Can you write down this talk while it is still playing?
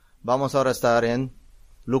Vamos ahora a estar en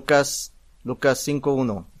Lucas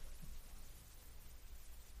 5:1.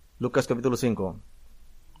 Lucas capítulo 5.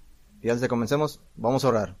 Y antes de comencemos, vamos a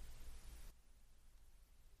orar.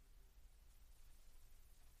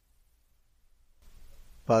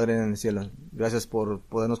 Padre en el cielo, gracias por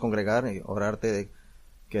podernos congregar y orarte de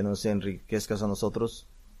que nos enriquezcas a nosotros.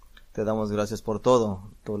 Te damos gracias por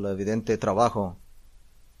todo el evidente trabajo,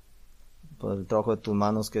 por el trabajo de tus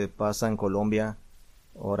manos que pasa en Colombia.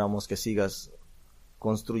 Oramos que sigas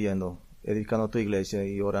construyendo, edificando tu iglesia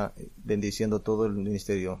y bendiciendo todo el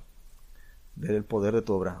ministerio del poder de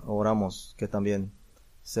tu obra. Oramos que también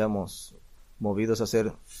seamos movidos a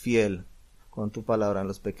ser fiel con tu palabra en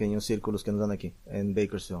los pequeños círculos que nos dan aquí en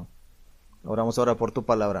Bakersfield. Oramos ahora por tu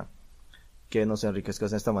palabra, que nos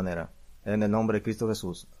enriquezcas de esta manera. En el nombre de Cristo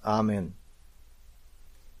Jesús. Amén.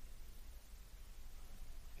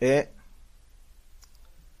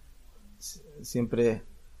 Siempre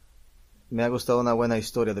me ha gustado una buena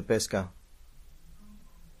historia de pesca,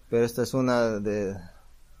 pero esta es una de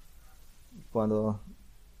cuando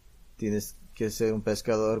tienes que ser un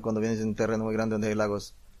pescador, cuando vienes en un terreno muy grande donde hay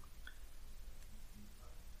lagos.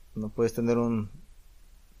 No puedes tener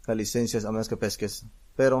la licencia a menos que pesques,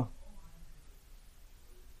 pero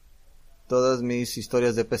todas mis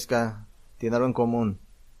historias de pesca tienen algo en común.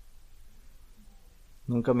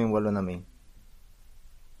 Nunca me envuelven a mí.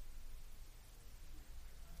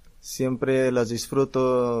 Siempre las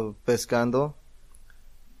disfruto pescando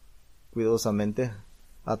cuidadosamente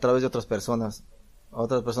a través de otras personas.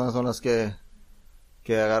 Otras personas son las que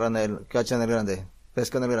cachan el grande,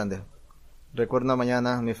 pescan el grande. Recuerdo una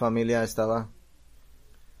mañana, mi familia estaba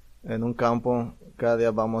en un campo. Cada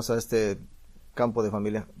día vamos a este campo de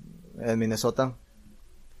familia en Minnesota.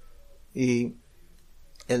 Y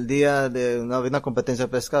el día de una competencia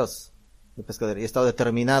de pescadería, y estaba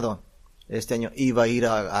determinado. Este año iba a ir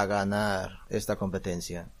a ganar esta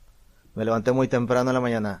competencia. Me levanté muy temprano en la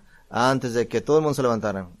mañana, antes de que todo el mundo se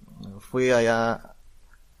levantara. Fui allá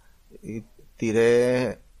y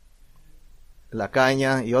tiré la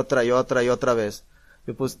caña y otra vez.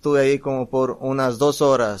 Y pues estuve ahí como por unas 2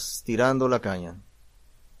 horas tirando la caña.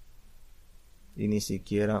 Y ni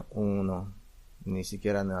siquiera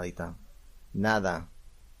nadita. Nada.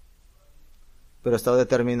 Pero estaba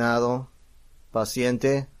determinado,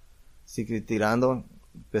 paciente, sigue tirando,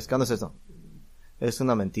 pescando. Es esto. Es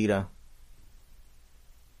una mentira.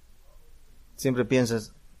 Siempre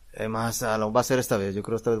piensas, más lo va a hacer esta vez. Yo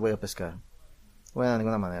creo que esta vez voy a pescar. Bueno, de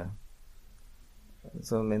ninguna manera.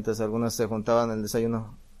 Mientras algunos se juntaban en el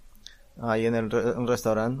desayuno ahí en un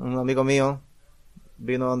restaurante, un amigo mío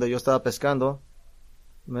vino donde yo estaba pescando,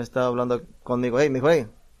 me estaba hablando conmigo. Me dijo,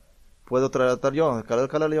 ¿puedo tratar yo?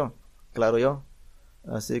 ¿Calar yo? Claro, yo.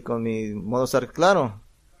 Así con mi modo de ser, claro.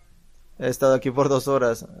 He estado aquí por 2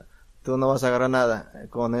 horas. Tú no vas a agarrar nada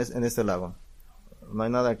en este lago. No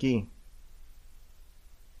hay nada aquí.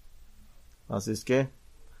 Así es que,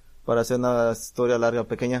 para hacer una historia larga,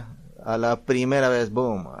 pequeña, a la primera vez,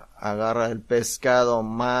 boom, agarra el pescado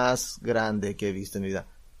más grande que he visto en mi vida.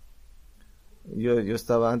 Yo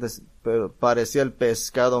estaba antes, pero parecía el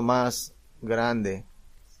pescado más grande.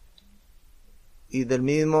 Y del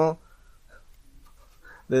mismo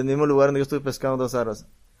lugar donde yo estuve pescando 2 horas,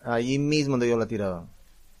 allí mismo donde yo la tiraba.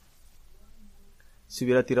 Si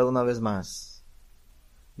hubiera tirado una vez más,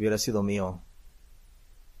 hubiera sido mío.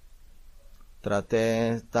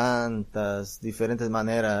 Traté tantas diferentes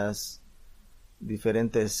maneras,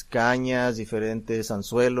 diferentes cañas, diferentes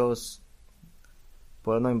anzuelos.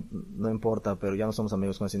 Pues no importa, pero ya no somos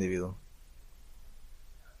amigos con ese individuo.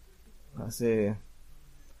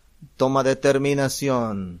 Toma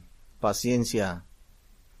determinación, paciencia,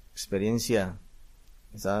 experiencia,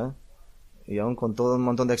 ¿sabes? Y aún con todo un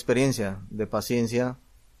montón de experiencia, de paciencia,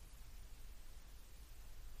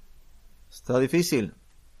 está difícil.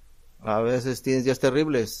 A veces tienes días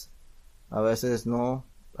terribles, a veces no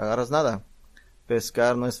agarras nada.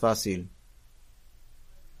 Pescar no es fácil.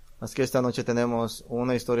 Así que esta noche tenemos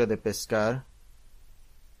una historia de pescar,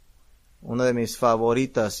 una de mis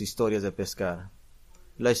favoritas historias de pescar,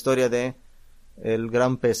 la historia de el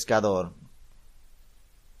gran pescador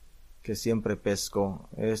que siempre pescó.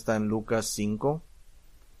 Está en Lucas 5.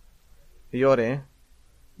 Y oré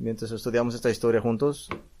mientras estudiamos esta historia juntos.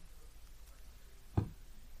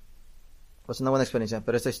 Es una buena experiencia,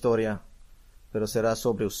 pero esta historia será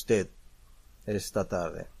sobre usted esta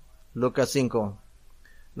tarde. Lucas 5,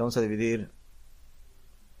 lo vamos a dividir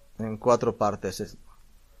en 4 partes.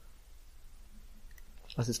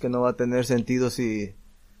 Así es que no va a tener sentido si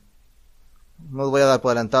no os voy a dar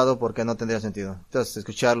por adelantado, porque no tendría sentido. Entonces,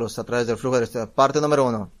 escucharlos a través del flujo de esta parte número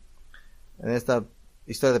 1. En esta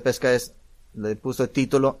historia de pesca le puso el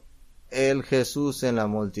título, El Jesús en la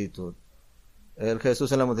multitud. El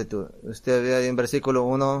Jesús en la multitud. Usted ve ahí en versículo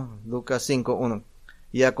 1, Lucas 5:1.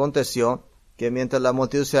 Y aconteció que mientras la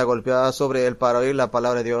multitud se agolpeaba sobre él para oír la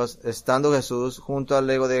palabra de Dios, estando Jesús junto al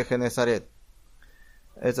lago de Genezaret.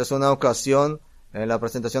 Esta es una ocasión en la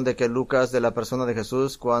presentación de que Lucas, de la persona de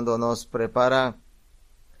Jesús, cuando nos prepara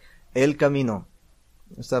el camino,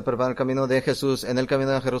 está preparando el camino de Jesús en el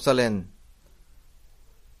camino de Jerusalén.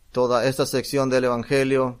 Toda esta sección del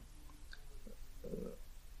Evangelio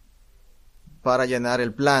para llenar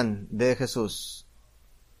el plan de Jesús.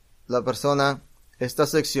 La persona, esta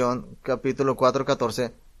sección, capítulo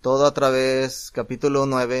 4:14, todo a través, capítulo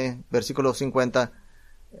 9, versículo 50,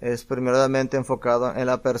 es primeramente enfocado en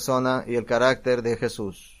la persona y el carácter de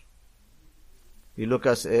Jesús. Y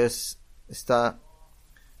Lucas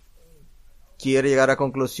quiere llegar a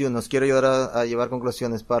conclusión, nos quiere ayudar a llevar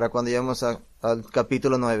conclusiones para cuando lleguemos al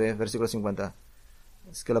capítulo 9, versículo 50.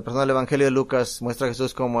 Es que la persona del Evangelio de Lucas muestra a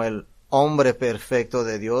Jesús como el hombre perfecto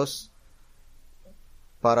de Dios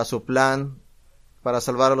para su plan, para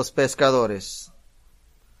salvar a los pescadores.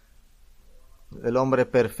 El hombre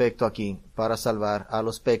perfecto aquí, para salvar a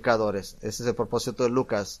los pecadores. Ese es el propósito de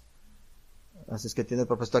Lucas. Así es que tiene el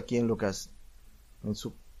propósito aquí en Lucas.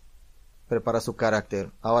 Prepara su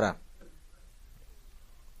carácter. Ahora,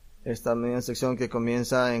 esta misma sección que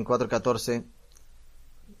comienza en 4:14,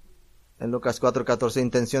 en Lucas 4:14,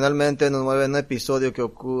 intencionalmente nos mueve un episodio que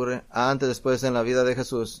ocurre antes, después en la vida de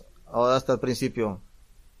Jesús, ahora hasta el principio.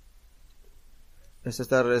 Es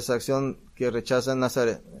esta reacción que rechaza en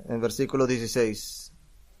Nazaret, en versículo 16.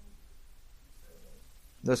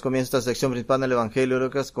 Entonces comienza esta sección principal del Evangelio de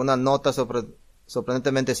Lucas con una nota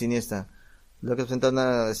sorprendentemente siniestra. Lucas presenta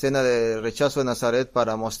una escena de rechazo de Nazaret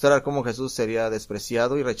para mostrar cómo Jesús sería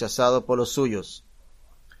despreciado y rechazado por los suyos.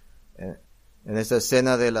 En esta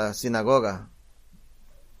escena de la sinagoga,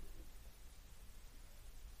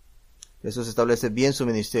 Jesús establece bien su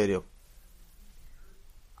ministerio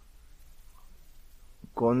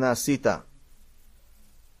con una cita.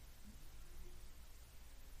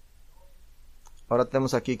 Ahora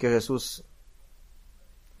tenemos aquí que Jesús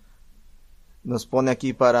nos pone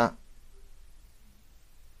aquí para...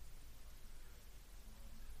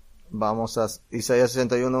 Vamos a Isaías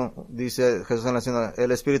 61, dice Jesús en la sinagoga: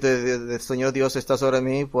 el Espíritu del Señor Dios está sobre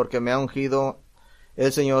mí, porque me ha ungido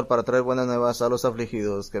el Señor para traer buenas nuevas a los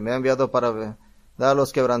afligidos, que me ha enviado para dar a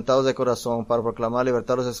los quebrantados de corazón, para proclamar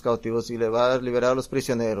libertad a los cautivos y liberar a los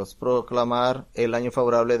prisioneros, proclamar el año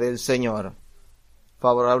favorable del Señor.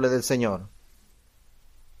 Favorable del Señor.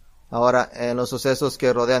 Ahora, en los sucesos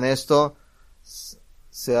que rodean esto,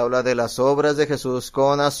 se habla de las obras de Jesús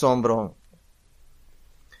con asombro.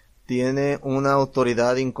 Tiene una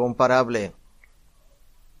autoridad incomparable.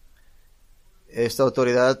 Esta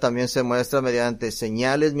autoridad también se muestra mediante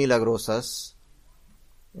señales milagrosas.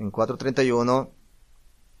 En 4:31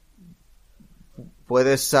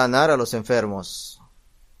 puede sanar a los enfermos.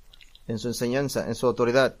 En su enseñanza, en su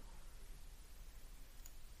autoridad.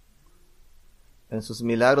 En sus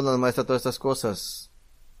milagros nos muestra todas estas cosas.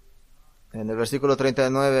 En el versículo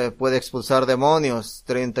 39 puede expulsar demonios.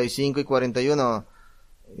 35 y 41.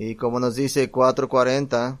 Y como nos dice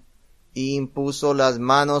 4:40, impuso las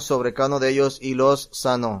manos sobre cada uno de ellos y los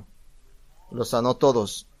sanó. Los sanó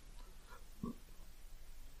todos.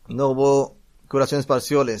 No hubo curaciones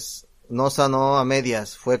parciales. No sanó a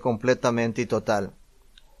medias. Fue completamente y total.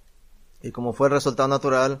 Y como fue el resultado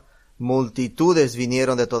natural, multitudes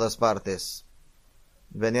vinieron de todas partes.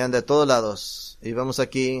 Venían de todos lados. Y vemos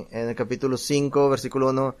aquí en el capítulo 5, versículo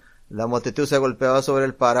 1, la multitud se golpeaba sobre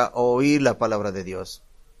él para oír la palabra de Dios.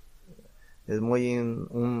 Es muy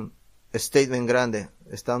un statement grande.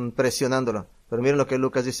 Están presionándolo. Pero miren lo que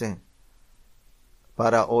Lucas dice.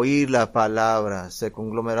 Para oír la palabra. Se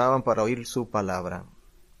conglomeraban para oír su palabra.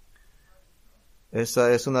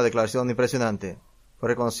 Esa es una declaración impresionante. Fue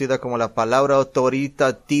reconocida como la palabra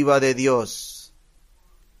autoritativa de Dios.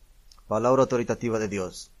 Palabra autoritativa de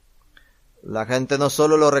Dios. La gente no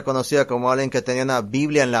solo lo reconocía como alguien que tenía una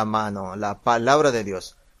Biblia en la mano, la palabra de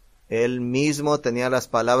Dios. Él mismo tenía las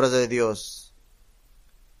palabras de Dios.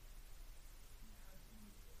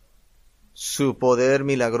 Su poder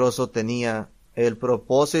milagroso tenía el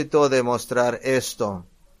propósito de mostrar esto.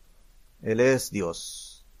 Él es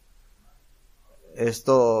Dios.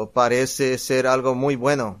 Esto parece ser algo muy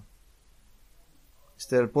bueno.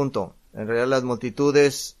 Este es el punto. En realidad las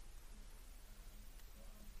multitudes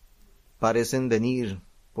parecen venir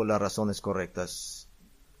por las razones correctas.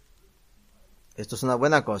 Esto es una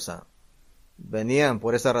buena cosa. Venían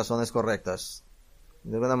por esas razones correctas.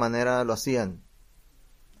 De alguna manera lo hacían.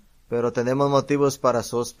 Pero tenemos motivos para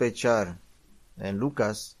sospechar. En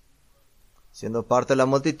Lucas, siendo parte de la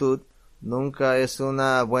multitud, nunca es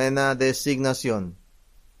una buena designación.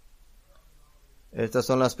 Estas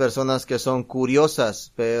son las personas que son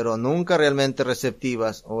curiosas, pero nunca realmente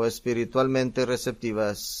receptivas o espiritualmente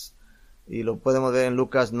receptivas. Y lo podemos ver en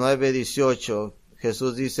Lucas 9:18.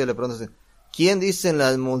 Jesús dice, le pregunta, ¿quién dicen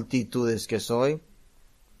las multitudes que soy?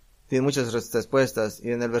 Tiene muchas respuestas.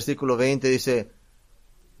 Y en el versículo 20 dice,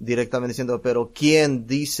 directamente diciendo, pero ¿quién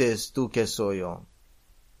dices tú que soy yo?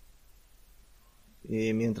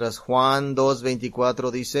 Y mientras Juan 2:24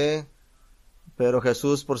 dice, pero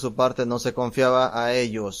Jesús por su parte no se confiaba a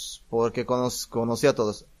ellos, porque conocía a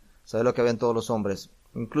todos, sabía lo que había en todos los hombres,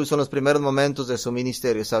 incluso en los primeros momentos de su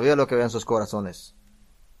ministerio, sabía lo que había en sus corazones.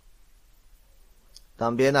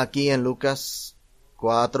 También aquí en Lucas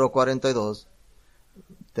 4:42,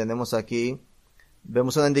 tenemos aquí,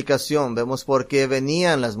 vemos una indicación, vemos por qué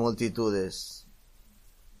venían las multitudes.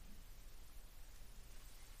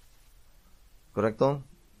 ¿Correcto?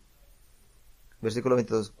 Versículo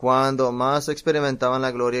 22. Cuando más experimentaban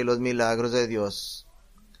la gloria y los milagros de Dios,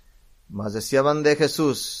 más deseaban de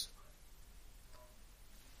Jesús.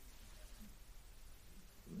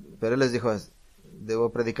 Pero él les dijo,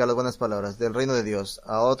 debo predicar las buenas palabras del reino de Dios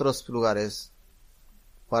a otros lugares.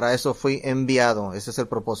 Para eso fui enviado. Ese es el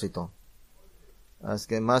propósito. Las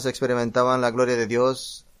que más experimentaban la gloria de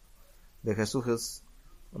Dios, de Jesús,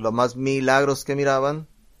 los más milagros que miraban,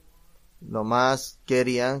 lo más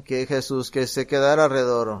querían que Jesús que se quedara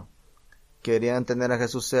alrededor. Querían tener a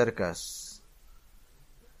Jesús cerca.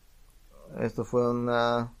 Esto fue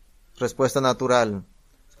una respuesta natural.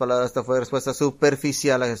 Esta fue respuesta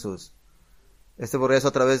superficial a Jesús. Este por eso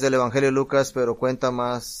a través del Evangelio de Lucas, pero cuenta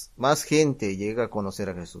más gente llega a conocer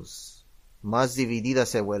a Jesús. Más dividida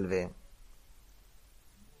se vuelve.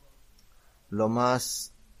 Lo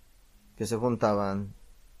más que se juntaban,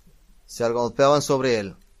 se agolpeaban sobre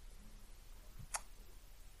él,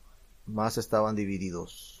 más estaban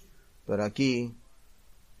divididos. Pero aquí,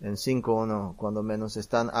 en 5:1, cuando menos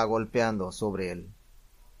están agolpeando sobre él.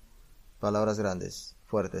 Palabras grandes,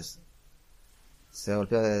 fuertes. Se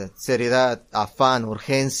golpea de seriedad, afán,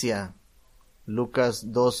 urgencia.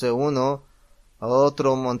 Lucas 12:1,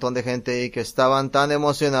 otro montón de gente ahí que estaban tan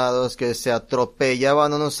emocionados que se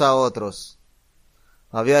atropellaban unos a otros.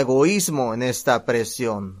 Había egoísmo en esta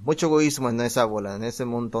presión, mucho egoísmo en esa bola, en ese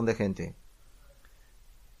montón de gente.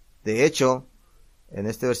 De hecho, en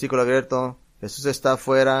este versículo abierto, Jesús está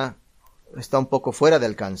un poco fuera de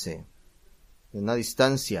alcance, en una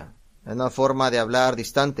distancia, en una forma de hablar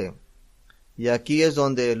distante. Y aquí es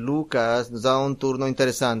donde Lucas nos da un turno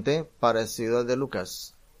interesante, parecido al de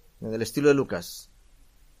Lucas, en el estilo de Lucas.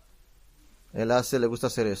 Le gusta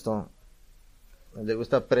hacer esto. Le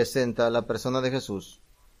gusta presentar a la persona de Jesús,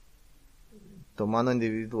 tomando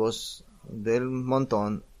individuos del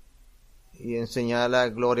montón y enseñar la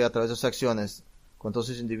gloria a través de sus acciones con todos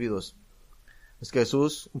sus individuos. Es que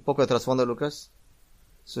Jesús, un poco de trasfondo de Lucas,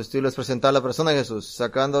 su estilo es presentar a la persona de Jesús,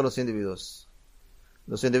 sacando a los individuos.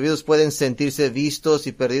 Los individuos pueden sentirse vistos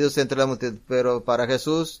y perdidos entre la multitud, pero para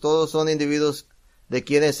Jesús todos son individuos de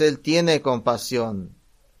quienes Él tiene compasión.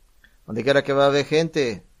 Donde quiera que va a haber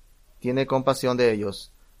gente, tiene compasión de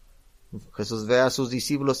ellos. Jesús ve a sus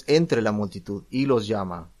discípulos entre la multitud y los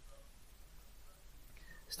llama.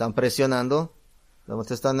 Están presionando,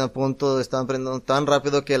 están aprendiendo tan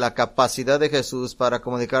rápido que la capacidad de Jesús para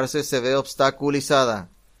comunicarse se ve obstaculizada.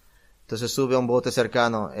 Entonces sube a un bote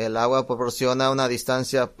cercano. El agua proporciona una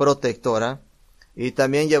distancia protectora y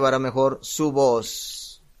también llevará mejor su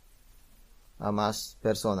voz a más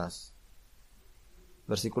personas.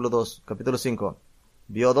 Versículo 2, capítulo 5.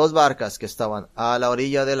 Vio 2 barcas que estaban a la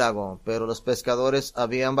orilla del lago, pero los pescadores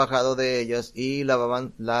habían bajado de ellas y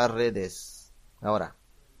lavaban las redes. Ahora,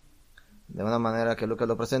 de una manera que Lucas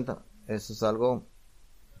lo presenta, eso es algo,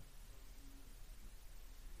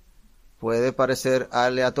 puede parecer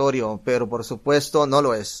aleatorio, pero por supuesto no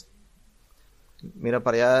lo es. Mira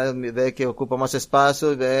para allá, ve que ocupa más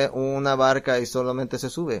espacio y ve una barca y solamente se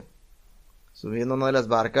sube. Subiendo una de las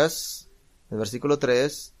barcas, el versículo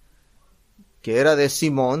 3, que era de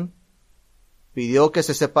Simón, pidió que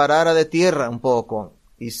se separara de tierra un poco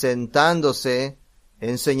y sentándose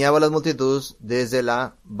enseñaba a las multitudes desde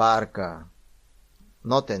la barca.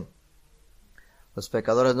 Noten, los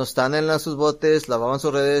pecadores no están en sus botes, lavaban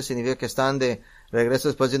sus redes, significa que están de regreso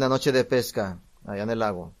después de una noche de pesca allá en el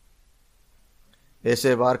lago.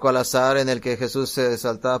 Ese barco al azar en el que Jesús se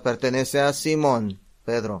salta pertenece a Simón,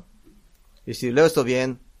 Pedro. Y si leo esto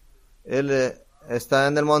bien, él está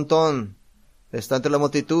en el montón, está entre la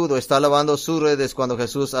multitud o está lavando sus redes cuando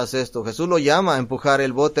Jesús hace esto. Jesús lo llama a empujar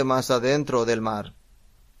el bote más adentro del mar.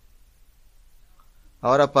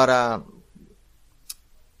 Ahora para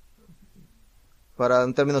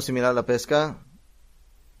un término similar a la pesca,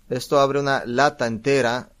 esto abre una lata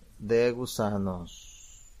entera de gusanos.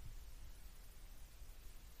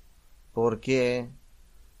 ¿Por qué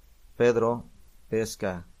Pedro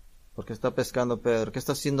pesca? ¿Por qué está pescando Pedro? ¿Qué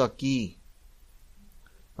está haciendo aquí?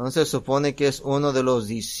 ¿No se supone que es uno de los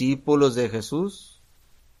discípulos de Jesús?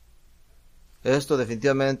 Esto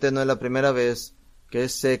definitivamente no es la primera vez que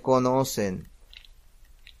se conocen.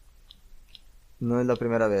 No es la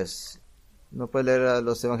primera vez. No puede leer a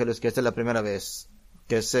los evangelios que esta es la primera vez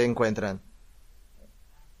que se encuentran.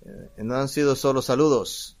 No han sido solo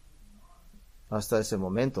saludos hasta ese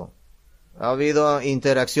momento. Ha habido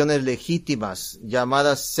interacciones legítimas,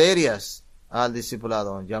 llamadas serias al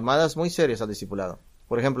discipulado, llamadas muy serias al discipulado.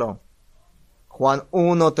 Por ejemplo, Juan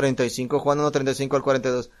 1:35 al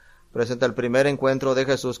 42 presenta el primer encuentro de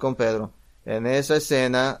Jesús con Pedro. En esa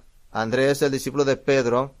escena, Andrés, el discípulo de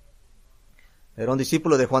Pedro, era un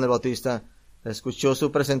discípulo de Juan el Bautista, escuchó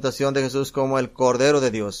su presentación de Jesús como el Cordero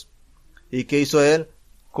de Dios. ¿Y qué hizo él?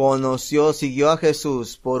 Siguió a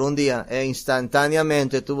Jesús por un día e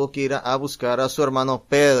instantáneamente tuvo que ir a buscar a su hermano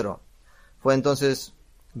Pedro. Fue entonces,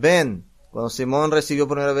 cuando Simón recibió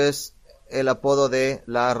por primera vez el apodo de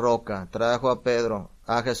la roca, trajo a Pedro,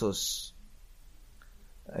 a Jesús.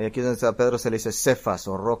 Y aquí donde está Pedro se le dice Cefas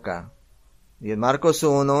o roca. Y en Marcos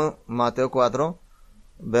 1, Mateo 4,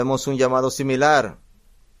 vemos un llamado similar.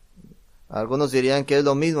 Algunos dirían que es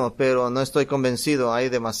lo mismo, pero no estoy convencido. Hay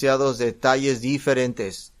demasiados detalles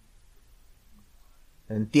diferentes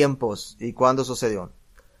en tiempos y cuándo sucedió.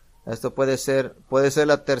 Esto puede ser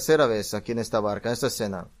la tercera vez aquí en esta barca, en esta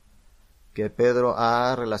escena, que Pedro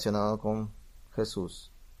ha relacionado con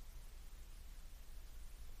Jesús.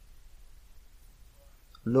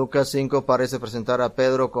 Lucas 5 parece presentar a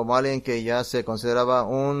Pedro como alguien que ya se consideraba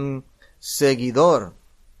un seguidor,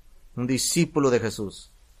 un discípulo de Jesús.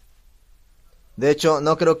 De hecho,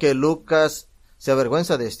 no creo que Lucas se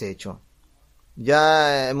avergüenza de este hecho.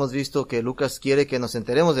 Ya hemos visto que Lucas quiere que nos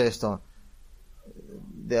enteremos de esto.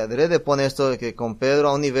 De poner esto de que con Pedro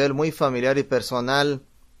a un nivel muy familiar y personal,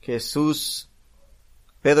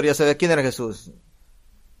 Pedro ya sabía quién era Jesús.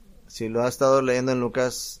 Si lo ha estado leyendo en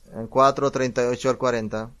Lucas en 4:38 al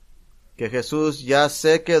 40, que Jesús ya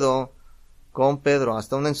se quedó con Pedro,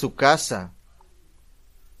 hasta en su casa,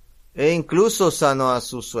 e incluso sanó a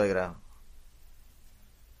su suegra.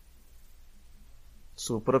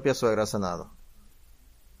 Su propia suegra sanado.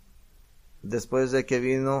 Después de que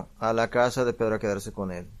vino a la casa de Pedro a quedarse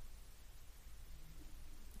con él.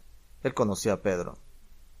 Él conocía a Pedro.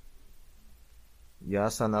 Ya ha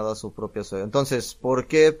sanado a su propia suegra. Entonces, ¿por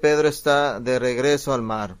qué Pedro está de regreso al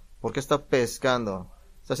mar? ¿Por qué está pescando?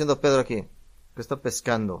 ¿Qué está haciendo Pedro aquí? ¿Por qué está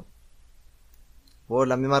pescando? Por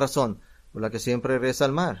la misma razón por la que siempre regresa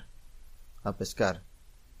al mar, a pescar.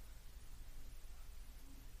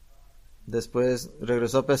 Después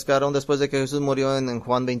regresó a pescar aún después de que Jesús murió en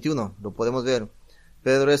Juan 21. Lo podemos ver.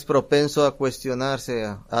 Pedro es propenso a cuestionarse,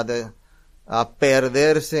 a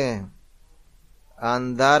perderse, a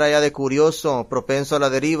andar allá de curioso, propenso a la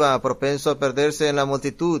deriva, propenso a perderse en la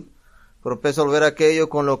multitud, propenso a volver a aquello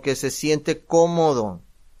con lo que se siente cómodo,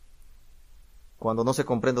 cuando no se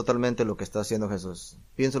comprende totalmente lo que está haciendo Jesús.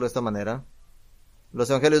 Piénsalo de esta manera. Los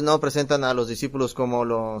evangelios no presentan a los discípulos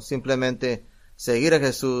como simplemente seguir a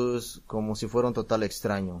Jesús como si fuera un total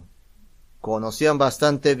extraño. Conocían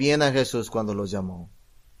bastante bien a Jesús cuando los llamó.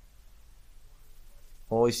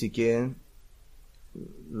 Hoy, si quieren,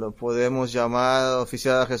 lo podemos llamar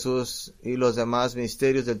oficial a Jesús y los demás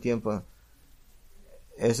ministerios del tiempo.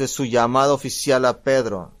 Ese es su llamado oficial a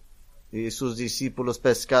Pedro y sus discípulos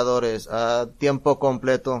pescadores a tiempo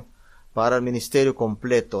completo para el ministerio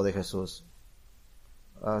completo de Jesús.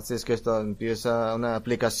 Así es que esto empieza una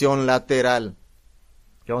aplicación lateral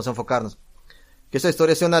que vamos a enfocarnos. Que esta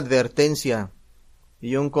historia sea una advertencia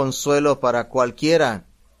y un consuelo para cualquiera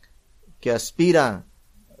que aspira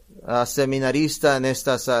a seminarista en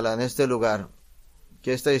esta sala, en este lugar.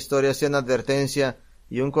 Que esta historia sea una advertencia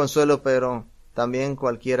y un consuelo, pero también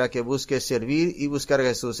cualquiera que busque servir y buscar a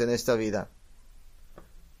Jesús en esta vida.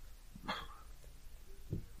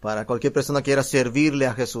 Para cualquier persona que quiera servirle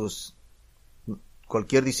a Jesús.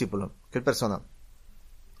 Cualquier discípulo, cualquier persona.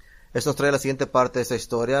 Esto nos trae la siguiente parte de esta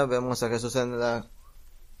historia. Vemos a Jesús en la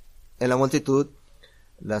multitud.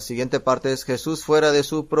 La siguiente parte es Jesús fuera de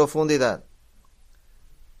su profundidad.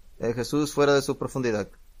 Jesús fuera de su profundidad.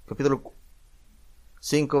 Capítulo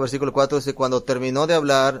 5, versículo 4 dice: cuando terminó de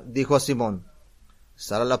hablar, dijo a Simón: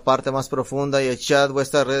 Sal a la parte más profunda y echad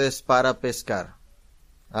vuestras redes para pescar.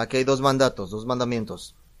 Aquí hay dos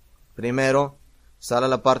mandamientos. Primero, sal a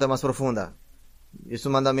la parte más profunda. Es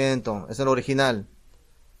un mandamiento, es el original,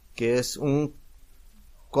 que es un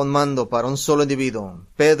comando para un solo individuo.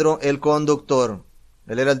 Pedro, el conductor,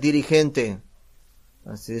 él era el dirigente.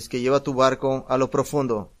 Así es que lleva tu barco a lo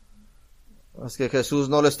profundo. Es que Jesús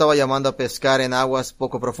no lo estaba llamando a pescar en aguas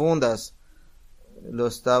poco profundas. Lo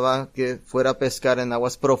estaba que fuera a pescar en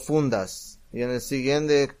aguas profundas. Y en el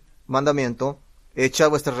siguiente mandamiento, echa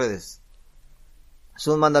vuestras redes. Es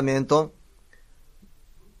un mandamiento,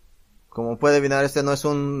 como puede adivinar, este no es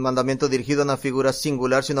un mandamiento dirigido a una figura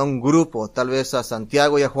singular, sino a un grupo, tal vez a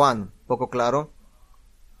Santiago y a Juan. Poco claro.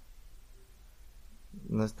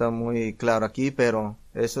 No está muy claro aquí, pero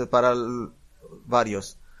eso es para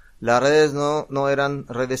varios. Las redes no eran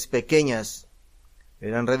redes pequeñas,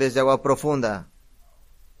 eran redes de agua profunda.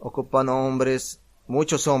 Ocupan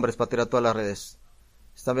muchos hombres para tirar todas las redes.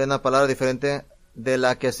 Es también una palabra diferente de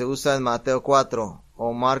la que se usa en Mateo 4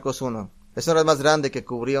 o Marcos 1. Es una red más grande que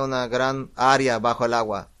cubría una gran área bajo el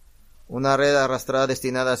agua. Una red arrastrada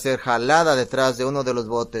destinada a ser jalada detrás de uno de los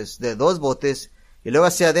botes, de dos botes, y luego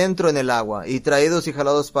hacia adentro en el agua, y traídos y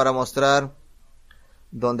jalados para mostrar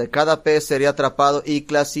donde cada pez sería atrapado y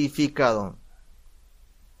clasificado.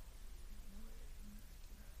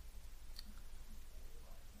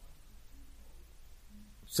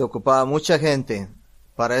 Se ocupaba mucha gente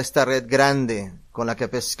para esta red grande con la que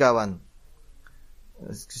pescaban.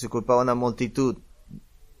 Se ocupaba una multitud,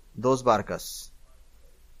 2 barcas.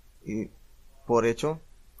 Y por hecho,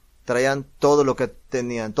 traían todo lo que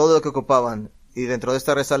tenían, todo lo que ocupaban. Y dentro de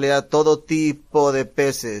esta red salía todo tipo de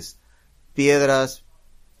peces, piedras,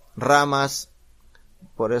 ramas.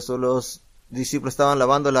 Por eso los discípulos estaban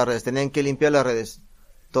lavando las redes, tenían que limpiar las redes.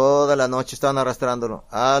 Toda la noche estaban arrastrándolo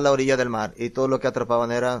a la orilla del mar y todo lo que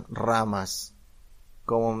atrapaban eran ramas,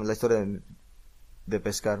 como la historia de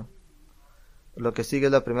pescar. Lo que sigue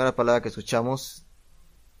es la primera palabra que escuchamos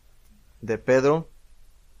de Pedro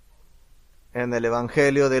en el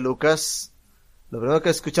Evangelio de Lucas. Lo primero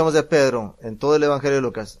que escuchamos de Pedro en todo el Evangelio de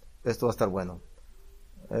Lucas, esto va a estar bueno.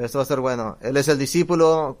 Esto va a estar bueno. Él es el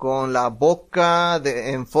discípulo con la boca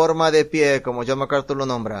en forma de pie, como John MacArthur lo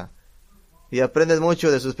nombra. Y aprendes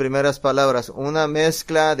mucho de sus primeras palabras. Una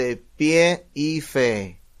mezcla de pie y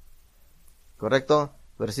fe. ¿Correcto?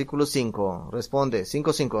 Versículo 5. Responde.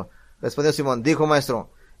 5:5. Respondió Simón. Dijo,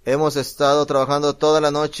 maestro, hemos estado trabajando toda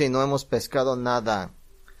la noche y no hemos pescado nada.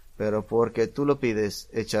 Pero porque tú lo pides,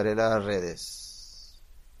 echaré las redes.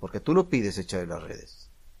 Porque tú lo pides, echaré las redes.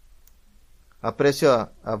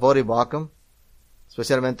 Aprecio a Voddie Baucham,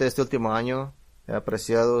 especialmente este último año. He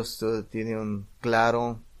apreciado, esto tiene un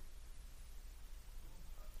claro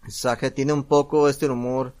mensaje, tiene un poco este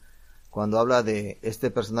humor cuando habla de este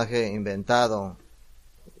personaje inventado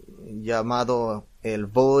llamado el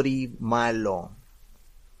Voddie malo.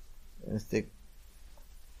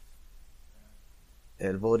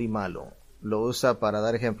 El Voddie malo lo usa para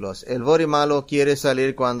dar ejemplos. El Voddie malo quiere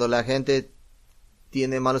salir cuando la gente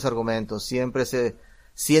tiene malos argumentos. Siempre se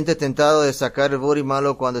siente tentado de sacar el Voddie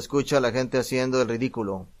malo cuando escucha a la gente haciendo el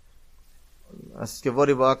ridículo. Así que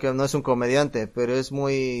Voddie Baucham no es un comediante, pero es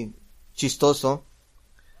muy chistoso.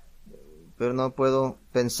 Pero no puedo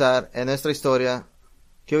pensar en nuestra historia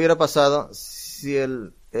qué hubiera pasado si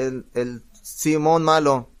el Simón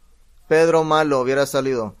malo, Pedro malo hubiera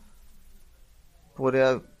salido.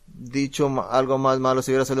 Podría dicho algo más malo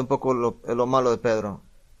si hubiera salido un poco lo malo de Pedro.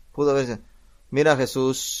 Pudo haberse, mira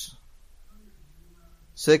Jesús,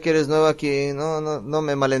 sé que eres nuevo aquí, no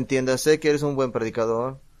me malentiendas, sé que eres un buen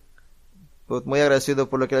predicador. Pues muy agradecido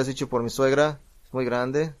por lo que has hecho por mi suegra, es muy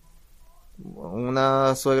grande.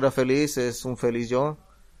 Una suegra feliz es un feliz yo,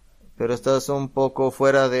 pero estás un poco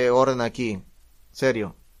fuera de orden aquí.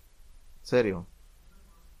 Serio.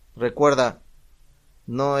 Recuerda,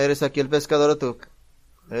 no eres aquí el pescador, tú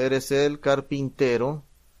eres el carpintero.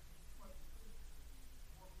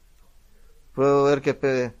 Puedo ver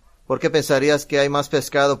que ¿por qué pensarías que hay más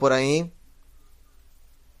pescado por ahí?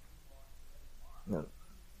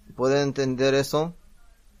 ¿Pueden entender eso?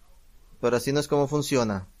 Pero así no es como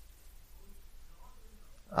funciona.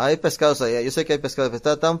 Hay pescados allá, yo sé que hay pescados, pero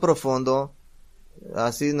está tan profundo,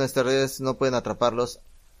 así nuestras redes no pueden atraparlos.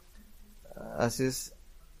 Así es,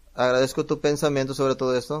 agradezco tu pensamiento sobre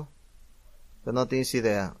todo esto, pero no tienes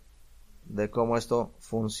idea de cómo esto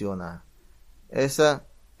funciona. He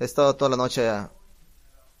estado toda la noche allá.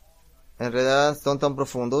 En realidad son tan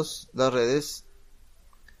profundos las redes.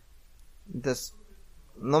 Entonces,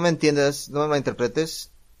 no me entiendes, no me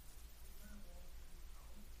malinterpretes.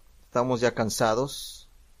 Estamos ya cansados.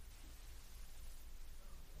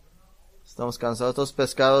 Estamos cansados, estos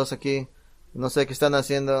pescados aquí, no sé qué están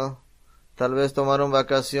haciendo. Tal vez tomaron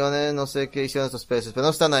vacaciones, no sé qué hicieron estos peces, pero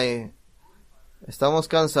no están ahí. Estamos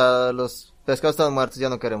cansados, los pescados están muertos, ya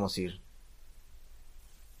no queremos ir.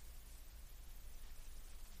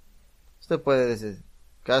 Usted puede decir,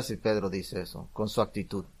 casi Pedro dice eso, con su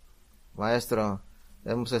actitud. Maestro,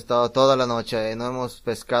 hemos estado toda la noche y no hemos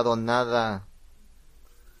pescado nada.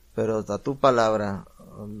 Pero a tu palabra,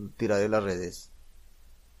 tiraré las redes.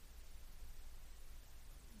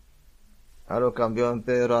 Algo cambió en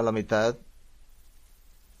Pedro a la mitad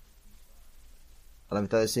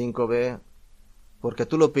de 5b, porque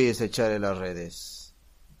tú lo pides, echaré las redes.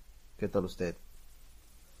 ¿Qué tal usted?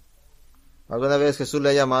 ¿Alguna vez Jesús le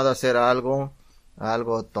ha llamado a hacer algo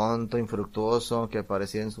tonto, infructuoso que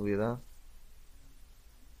parecía en su vida?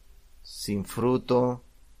 Sin fruto,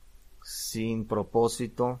 sin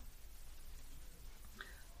propósito.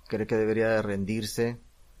 ¿Cree que debería de rendirse?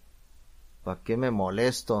 ¿Para qué me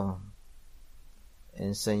molesto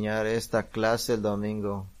enseñar esta clase el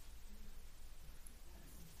domingo?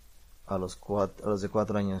 A los de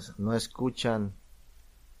 4 años no escuchan.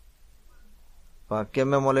 ¿Para qué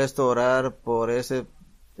me molesto orar por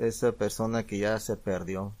esa persona que ya se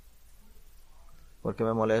perdió? ¿Por qué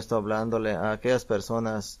me molesto hablándole a aquellas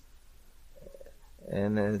personas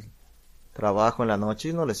en el trabajo en la noche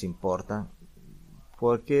y no les importa?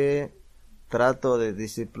 ¿Por qué trato de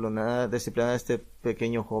disciplinar a este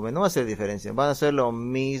pequeño joven? No va a hacer diferencia. Van a hacer lo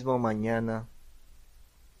mismo mañana.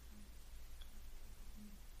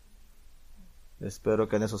 Espero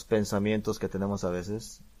que en esos pensamientos que tenemos a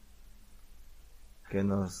veces, que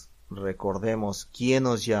nos recordemos quién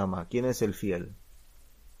nos llama, quién es el fiel.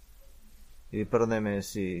 Y perdóneme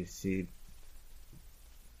si,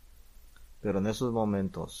 pero en esos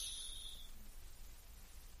momentos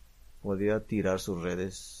podía tirar sus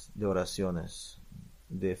redes de oraciones,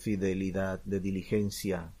 de fidelidad, de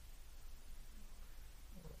diligencia,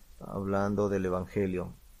 hablando del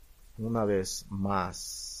Evangelio. Una vez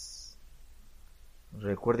más,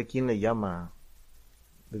 recuerde quién le llama,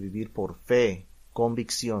 de vivir por fe,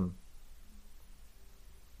 convicción.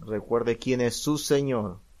 Recuerde quién es su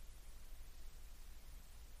Señor.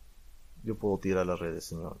 Yo puedo tirar las redes,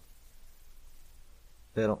 Señor.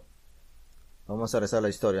 Pero vamos a rezar la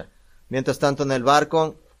historia. Mientras tanto, en el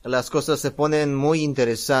barco, las cosas se ponen muy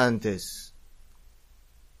interesantes.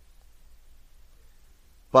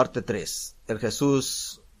 Parte 3. El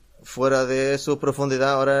Jesús fuera de su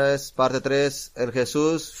profundidad. Ahora es parte 3. El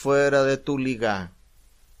Jesús fuera de tu liga.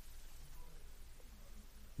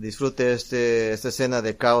 Disfrute esta escena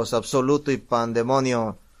de caos absoluto y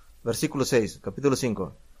pandemonio. Versículo 6, capítulo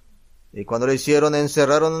 5. Y cuando lo hicieron,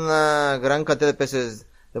 encerraron una gran cantidad de peces,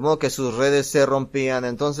 de modo que sus redes se rompían.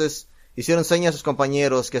 Entonces hicieron señas a sus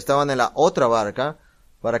compañeros que estaban en la otra barca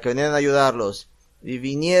para que vinieran a ayudarlos. Y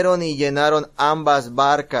vinieron y llenaron ambas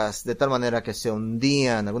barcas de tal manera que se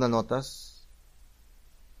hundían. ¿Algunas notas?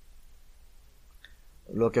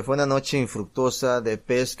 Lo que fue una noche infructuosa de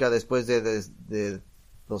pesca después de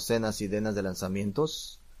docenas y denas de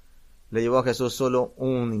lanzamientos, le llevó a Jesús solo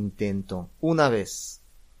un intento, una vez.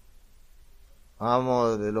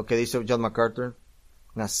 Amo de lo que dice John MacArthur,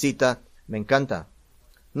 una cita, me encanta.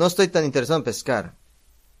 No estoy tan interesado en pescar.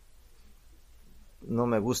 No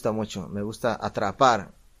me gusta mucho, me gusta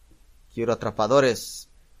atrapar. Quiero atrapadores.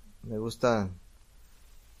 Me gusta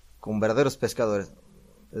con verdaderos pescadores.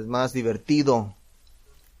 Es más divertido.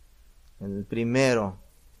 El primero.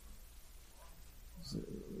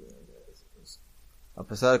 A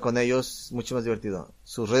pesar de con ellos, mucho más divertido.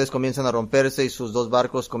 Sus redes comienzan a romperse y sus dos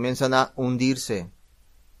barcos comienzan a hundirse.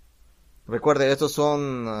 Recuerde, estos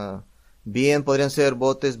son, podrían ser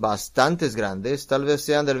botes bastante grandes. Tal vez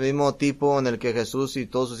sean del mismo tipo en el que Jesús y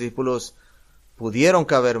todos sus discípulos pudieron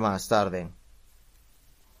caber más tarde.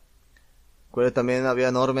 Recuerde, también había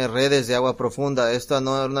enormes redes de agua profunda. Esta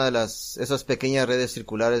no era una de esas pequeñas redes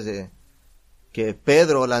circulares que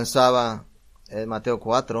Pedro lanzaba en Mateo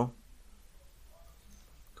 4.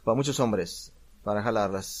 Ocupa muchos hombres para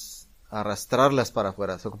jalarlas, arrastrarlas para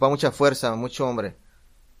afuera. Se ocupa mucha fuerza, mucho hombre.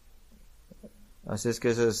 Así es que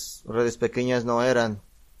esas redes pequeñas no eran.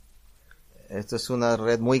 Esta es una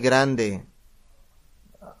red muy grande,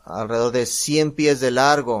 alrededor de 100 pies de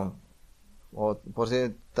largo, o por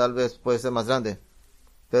si tal vez puede ser más grande.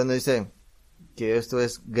 Pero nos dice que esto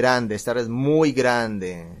es grande, esta red es muy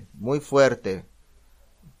grande, muy fuerte,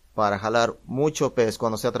 para jalar mucho pez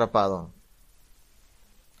cuando sea atrapado.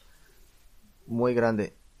 Muy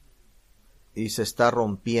grande, y se está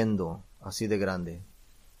rompiendo así de grande.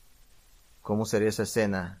 ¿Cómo sería esa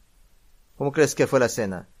escena? ¿Cómo crees que fue la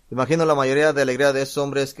escena? Imagino la mayoría de alegría de esos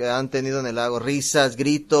hombres que han tenido en el lago, risas,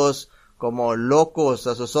 gritos, como locos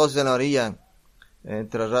a sus socios en la orilla,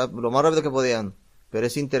 lo más rápido que podían. Pero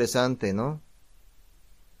es interesante, ¿no?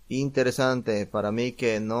 Interesante para mí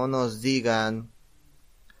que no nos digan.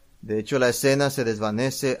 De hecho, la escena se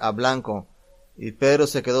desvanece a blanco y Pedro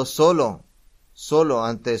se quedó solo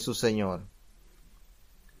ante su Señor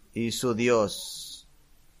y su Dios.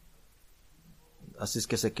 Así es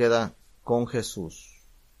que se queda con Jesús.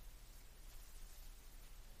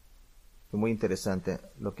 Es muy interesante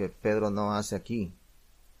lo que Pedro no hace aquí.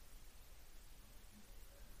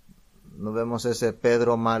 No vemos ese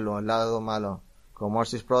Pedro malo, al lado malo. Como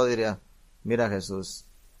Marcy Sproul diría, mira Jesús,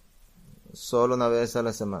 solo una vez a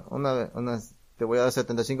la semana, te voy a dar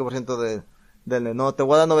 75% no, te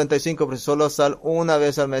voy a dar 95%, solo sal una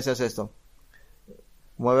vez al mes, haz esto.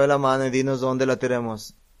 Mueve la mano y dinos dónde la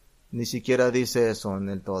tiremos. Ni siquiera dice eso en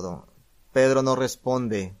el todo. Pedro no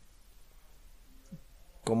responde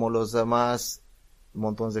como los demás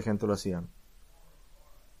montones de gente lo hacían.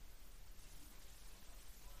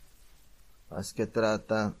 Así que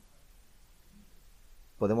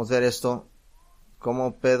podemos ver esto,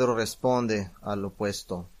 cómo Pedro responde al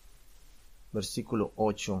opuesto. Versículo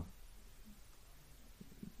 8.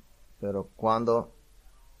 Pero cuando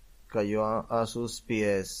cayó a sus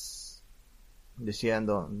pies,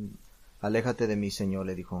 diciendo, aléjate de mí, Señor,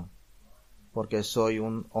 le dijo, porque soy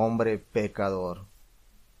un hombre pecador.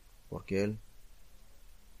 Porque él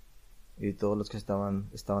y todos los que estaban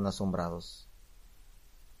asombrados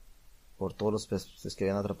por todos los peces que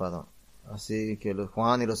habían atrapado. Así que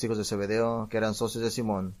Juan y los hijos de Zebedeo, que eran socios de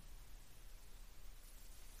Simón,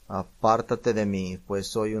 apártate de mí, pues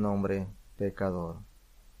soy un hombre pecador.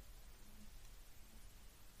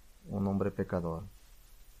 Un hombre pecador.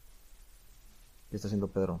 ¿Qué está haciendo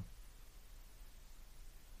Pedro?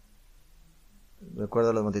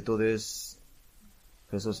 Recuerda las multitudes.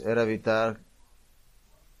 Jesús era evitar.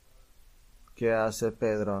 ¿Qué hace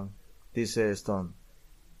Pedro? Dice esto.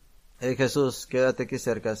 Hey Jesús, quédate aquí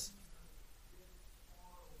cerca.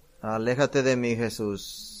 Aléjate de mí,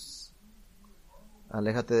 Jesús.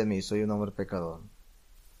 Aléjate de mí, soy un hombre pecador.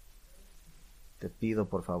 Te pido,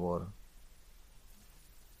 por favor.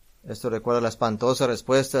 Esto recuerda la espantosa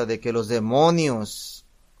respuesta de que los demonios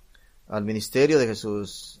al ministerio de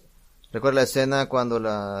Jesús. Recuerda la escena cuando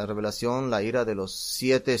la revelación, la ira de los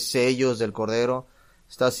 7 sellos del Cordero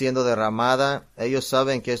está siendo derramada. Ellos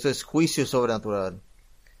saben que esto es juicio sobrenatural.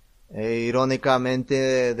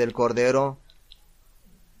 Irónicamente del Cordero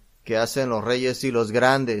que hacen los reyes y los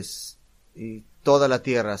grandes y toda la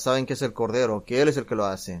tierra saben que es el Cordero, que Él es el que lo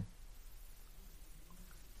hace.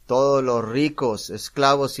 Todos los ricos,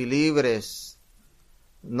 esclavos y libres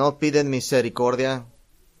no piden misericordia.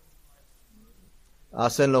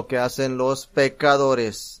 Hacen lo que hacen los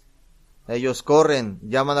pecadores. Ellos corren,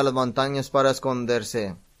 llaman a las montañas para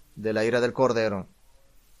esconderse de la ira del Cordero,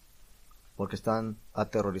 porque están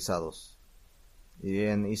aterrorizados. Y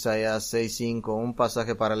en Isaías 6:5, un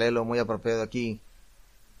pasaje paralelo muy apropiado aquí,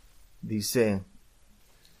 dice,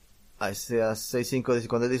 Isaías 6:5 dice,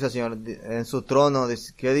 cuando dice el Señor en su trono,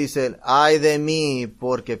 ¿qué dice él? Ay de mí,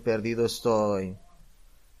 porque perdido estoy,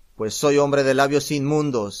 pues soy hombre de labios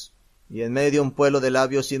inmundos, y en medio de un pueblo de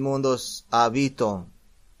labios inmundos habito.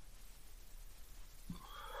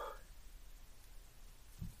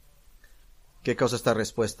 ¿Qué causa esta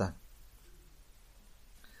respuesta?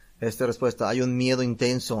 Esta respuesta, hay un miedo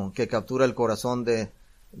intenso que captura el corazón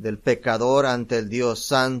del pecador ante el Dios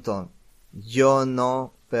Santo. Yo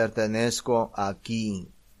no pertenezco aquí.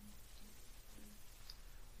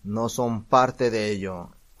 No son parte de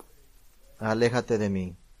ello. Aléjate de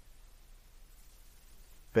mí.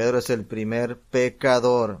 Pedro es el primer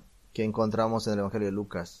pecador que encontramos en el Evangelio de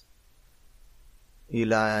Lucas. Y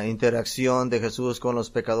la interacción de Jesús con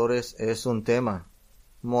los pecadores es un tema,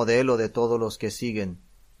 modelo de todos los que siguen,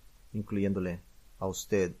 incluyéndole a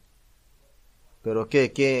usted. Pero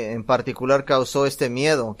 ¿qué en particular causó este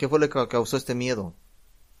miedo? ¿Qué fue lo que causó este miedo?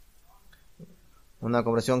 Una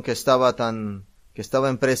comprensión que estaba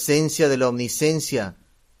en presencia de la omnisciencia.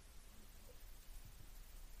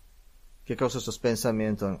 ¿Qué causó esos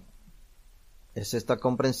pensamientos? Es esta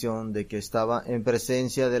comprensión de que estaba en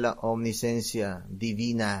presencia de la omnisciencia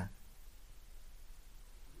divina.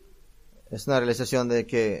 Es una realización de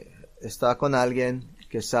que está con alguien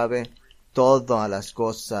que sabe todas las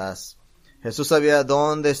cosas. Jesús sabía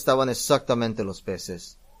dónde estaban exactamente los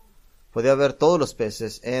peces. Podía ver todos los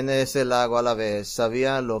peces en ese lago a la vez.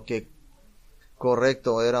 Sabía lo que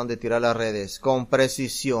correcto era donde tirar las redes, con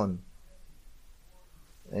precisión.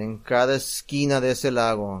 En cada esquina de ese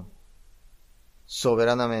lago,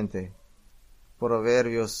 soberanamente.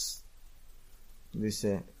 Proverbios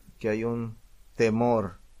dice que hay un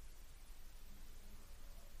temor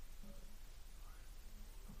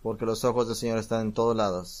porque los ojos del Señor están en todos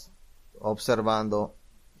lados, observando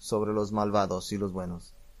sobre los malvados y los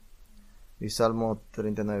buenos. Y Salmo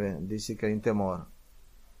 39 dice que hay un temor.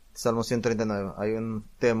 Salmo 139, hay un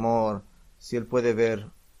temor. Si Él puede ver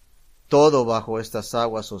todo bajo estas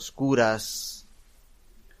aguas oscuras,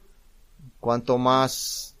 cuanto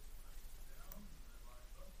más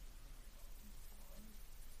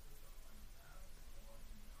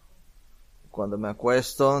cuando me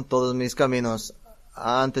acuesto, todos mis caminos,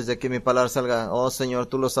 antes de que mi palabra salga, oh Señor,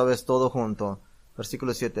 tú lo sabes todo junto.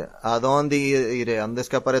 Versículo 7, ¿a dónde iré? ¿A dónde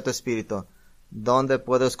escaparé tu espíritu? ¿Dónde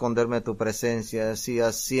puedo esconderme de tu presencia? Si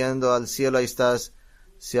asciendo al cielo, ahí estás.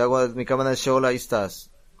 Si hago mi cama en el Sheol, ahí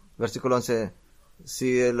estás. Versículo 11,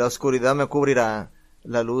 si la oscuridad me cubrirá,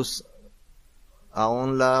 la luz,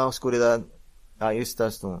 aún la oscuridad, ahí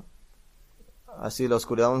estás tú. Así la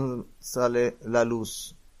oscuridad aún sale la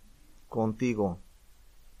luz contigo.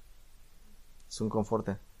 Es un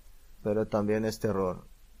conforte, pero también es terror.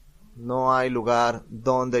 No hay lugar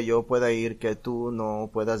donde yo pueda ir que tú no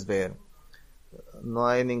puedas ver. No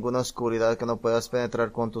hay ninguna oscuridad que no puedas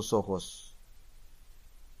penetrar con tus ojos.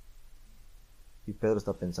 Y Pedro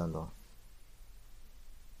está pensando.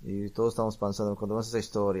 Y todos estamos pensando, cuando vemos esa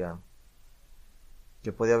historia,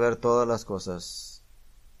 que podía ver todas las cosas.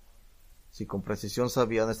 Si con precisión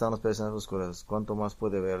sabía dónde estaban las personas oscuras, ¿cuánto más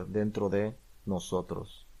puede ver dentro de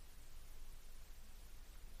nosotros?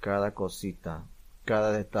 Cada cosita,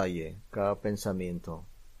 cada detalle, cada pensamiento.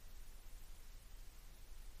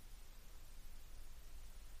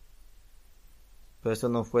 Pero esto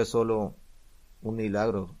no fue solo un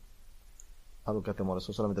milagro, algo que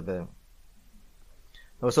atemorizó solamente Pedro.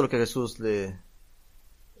 No es solo que Jesús les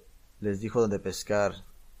dijo dónde pescar.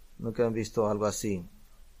 Nunca han visto algo así.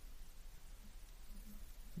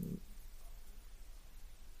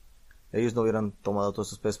 Ellos no hubieran tomado todos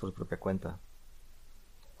sus peces por su propia cuenta.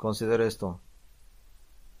 Considera esto.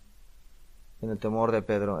 En el temor de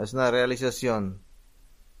Pedro. Es una realización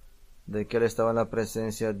de que él estaba en la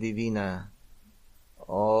presencia divina.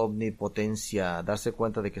 Omnipotencia. Darse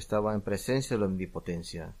cuenta de que estaba en presencia de la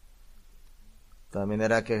omnipotencia. También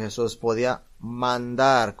era que Jesús podía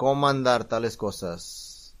comandar tales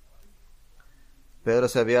cosas. Pedro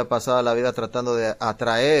se había pasado la vida tratando de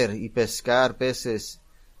atraer y pescar peces.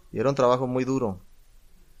 Y era un trabajo muy duro.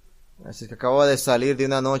 Así que acababa de salir de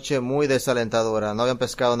una noche muy desalentadora. No habían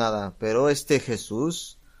pescado nada. Pero este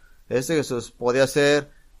Jesús podía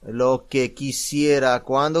hacer lo que quisiera,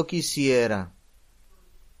 cuando quisiera.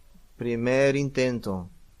 Primer intento.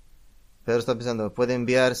 Pedro está pensando, puede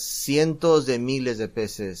enviar cientos de miles de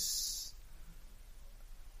peces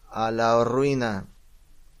a la ruina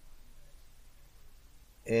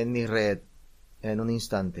en mi red en un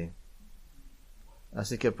instante.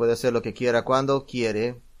 Así que puede hacer lo que quiera cuando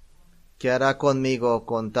quiere. ¿Qué hará conmigo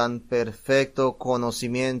con tan perfecto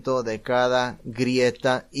conocimiento de cada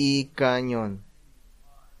grieta y cañón?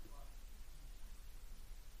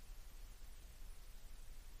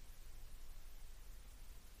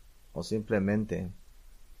 O simplemente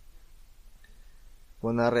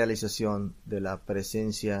una realización de la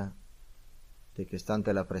presencia, de que está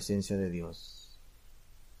ante la presencia de Dios.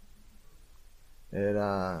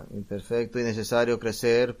 Era imperfecto y necesario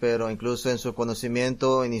crecer, pero incluso en su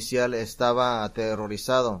conocimiento inicial estaba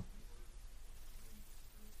aterrorizado.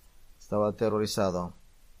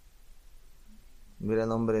 Mira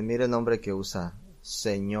el nombre que usa,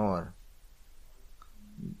 Señor.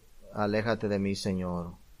 Aléjate de mí,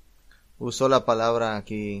 Señor. Usó la palabra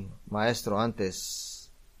aquí, maestro,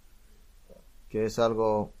 antes, que es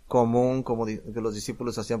algo común, como que los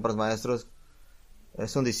discípulos hacían para los maestros.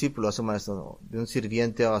 Es un discípulo a su maestro, de un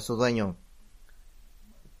sirviente a su dueño.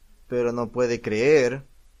 Pero no puede creer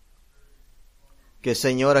que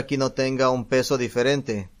Señor aquí no tenga un peso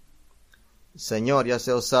diferente. Señor ya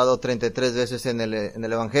se ha usado 33 veces en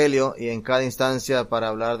el Evangelio y en cada instancia para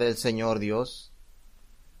hablar del Señor Dios.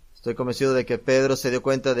 Estoy convencido de que Pedro se dio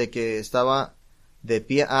cuenta de que estaba de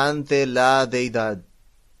pie ante la deidad.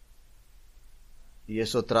 Y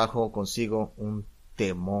eso trajo consigo un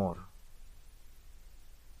temor.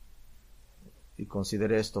 Y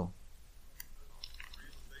considere esto.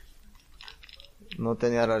 No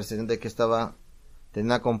tenía la realización de que tenía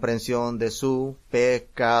una comprensión de su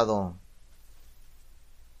pecado,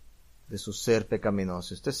 de su ser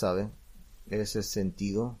pecaminoso. Usted sabe ese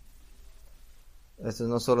sentido. Esto es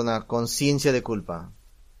no solo una conciencia de culpa,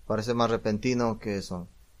 parece más repentino que eso.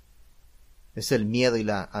 Es el miedo y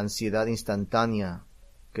la ansiedad instantánea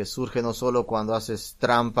que surge no solo cuando haces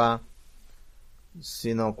trampa,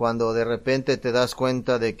 sino cuando de repente te das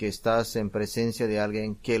cuenta de que estás en presencia de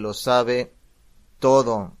alguien que lo sabe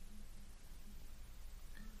todo.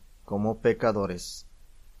 como pecadores.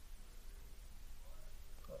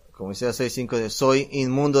 Como Isaías 6:5, soy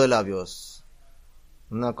inmundo de labios.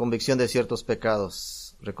 Una convicción de ciertos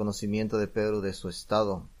pecados, reconocimiento de Pedro de su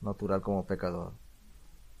estado natural como pecador.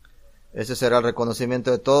 Ese será el reconocimiento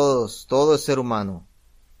de todos, todo el ser humano.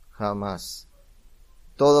 Jamás.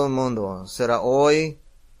 Todo el mundo será hoy,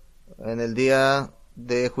 en el día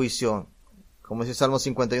de juicio. Como dice Salmo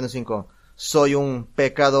 51:5, soy un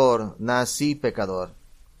pecador, nací pecador.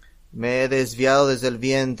 Me he desviado desde el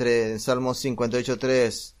vientre. En Salmo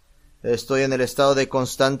 58:3, estoy en el estado de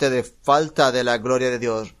constante de falta de la gloria de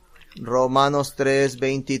Dios. Romanos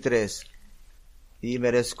 3:23, y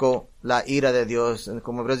merezco la ira de Dios.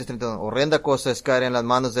 Como Hebreos 31, horrenda cosa es caer en las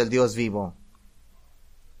manos del Dios vivo.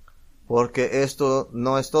 Porque esto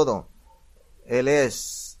no es todo. Él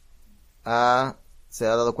se ha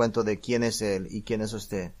dado cuenta de quién es Él y quién es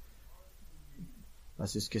usted.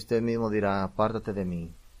 Así es que usted mismo dirá, apártate de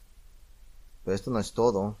mí. Pero esto no es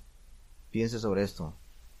todo. Piense sobre esto.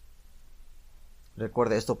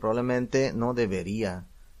 Recuerde, esto probablemente no debería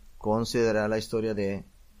considerar la historia de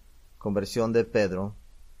conversión de Pedro.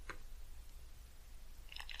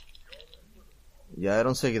 Ya era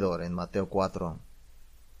un seguidor en Mateo 4.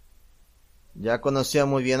 Ya conocía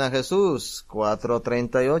muy bien a Jesús,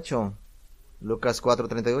 4:38. Lucas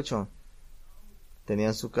 4:38. Tenía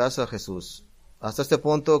en su casa a Jesús. Hasta este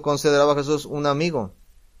punto consideraba a Jesús un amigo.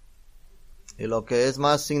 Y lo que es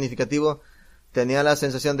más significativo, tenía la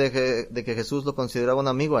sensación de que Jesús lo consideraba un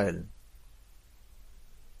amigo a él.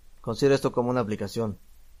 Considere esto como una aplicación.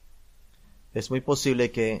 Es muy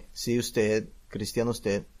posible que si usted, cristiano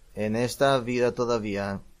usted, en esta vida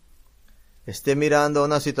todavía esté mirando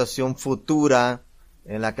una situación futura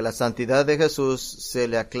en la que la santidad de Jesús se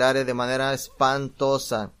le aclare de manera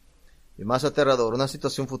espantosa y más aterrador, una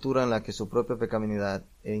situación futura en la que su propia pecaminosidad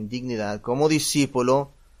e indignidad como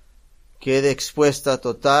discípulo quede expuesta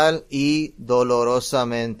total y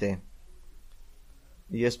dolorosamente.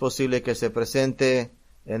 Y es posible que se presente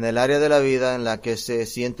en el área de la vida en la que se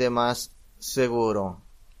siente más seguro,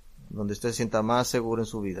 donde usted se sienta más seguro en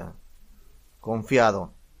su vida,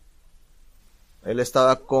 confiado. Él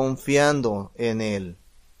estaba confiando en Él.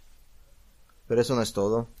 Pero eso no es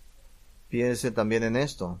todo. Piense también en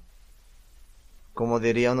esto. Como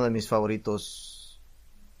diría uno de mis favoritos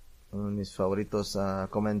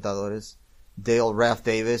comentadores, Dale Ralph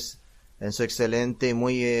Davis, en su excelente y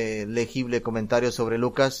muy legible comentario sobre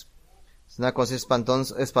Lucas, es una cosa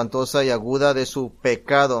espantosa y aguda de su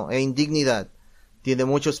pecado e indignidad. Tiene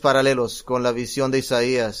muchos paralelos con la visión de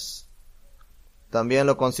Isaías. También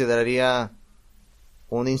lo consideraría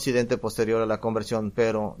un incidente posterior a la conversión,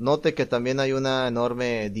 pero note que también hay una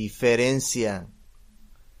enorme diferencia,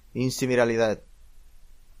 insimilaridad.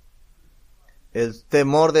 El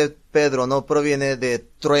temor de Pedro no proviene de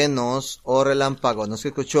truenos o relámpagos, no se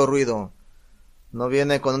escuchó ruido, no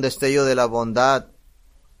viene con un destello de la bondad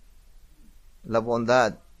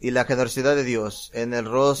y la generosidad de Dios en el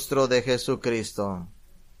rostro de Jesucristo.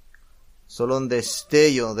 Solo un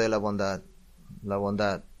destello de la bondad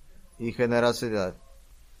y generosidad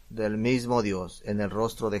del mismo Dios en el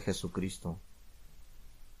rostro de Jesucristo.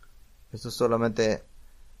 Esto es solamente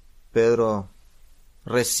Pedro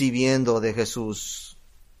recibiendo de Jesús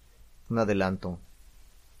un adelanto.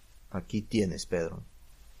 Aquí tienes, Pedro.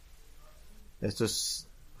 Esto es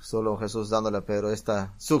solo Jesús dándole a Pedro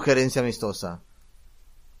esta sugerencia amistosa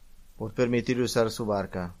por permitirle usar su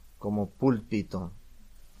barca como púlpito.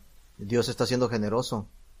 Dios está siendo generoso.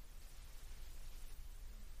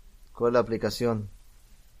 ¿Cuál es la aplicación?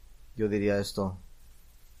 Yo diría esto: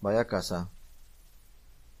 vaya a casa,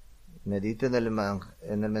 medite en el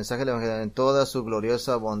mensaje del Evangelio en toda su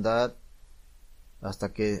gloriosa bondad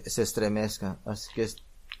hasta que se estremezca, así que es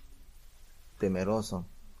temeroso.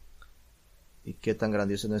 Y qué tan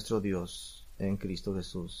grandioso es nuestro Dios en Cristo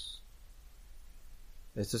Jesús.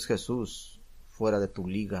 Este es Jesús fuera de tu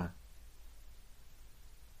liga.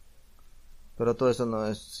 Pero todo eso no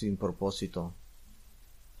es sin propósito.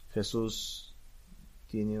 Jesús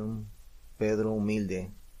tiene un Pedro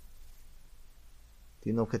humilde.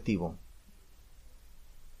 Tiene un objetivo.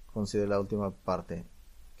 Considera la última parte.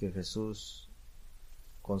 Que Jesús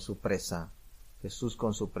con su presa.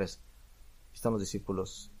 Están los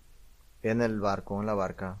discípulos en el barco, en la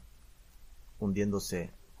barca,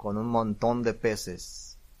 hundiéndose con un montón de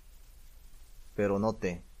peces. Pero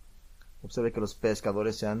observe que los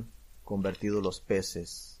pescadores se han convertido en los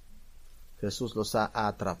peces. Jesús los ha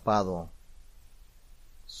atrapado.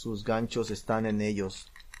 Sus ganchos están en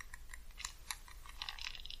ellos.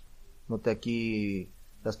 Note aquí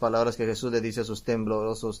las palabras que Jesús le dice a sus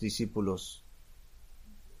temblorosos discípulos.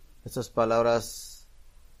 Estas palabras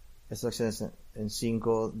Estas acciones en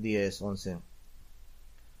 5, 10, 11.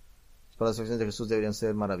 Las acciones de Jesús deberían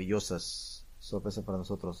ser maravillosas, sorpresa para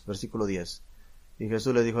nosotros. Versículo 10. Y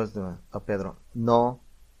Jesús le dijo a Pedro, no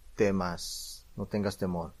temas, no tengas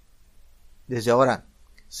temor. Desde ahora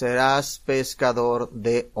serás pescador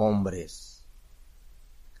de hombres.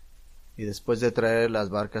 Y después de traer las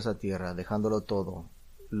barcas a tierra, dejándolo todo,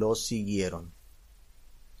 lo siguieron.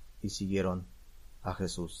 Y siguieron a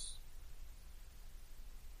Jesús.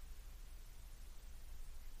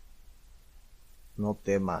 No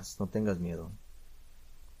temas, no tengas miedo.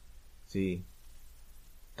 Sí,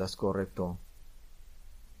 estás correcto.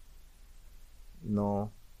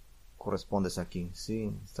 No correspondes aquí.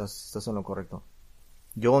 Sí, estás en lo correcto.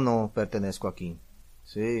 Yo no pertenezco aquí.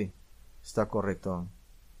 Sí, está correcto.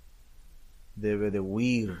 Debe de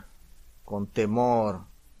huir con temor,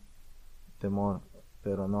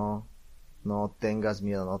 pero no tengas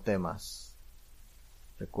miedo, no temas.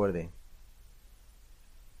 Recuerde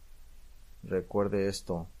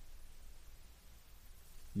esto.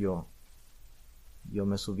 Yo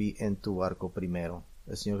me subí en tu barco primero.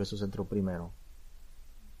 El Señor Jesús entró primero.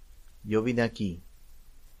 Yo vine aquí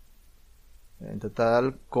en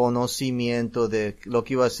total conocimiento de lo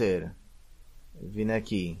que iba a hacer. Vine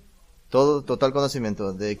aquí. Total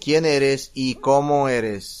conocimiento de quién eres y cómo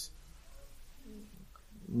eres.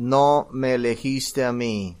 No me elegiste a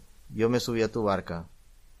mí. Yo me subí a tu barca.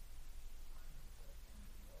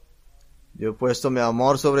 Yo he puesto mi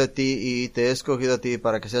amor sobre ti y te he escogido a ti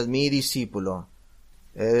para que seas mi discípulo.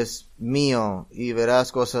 Eres mío y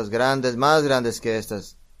verás cosas grandes, más grandes que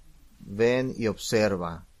estas. Ven y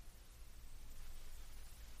observa.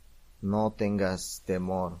 No tengas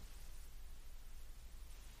temor.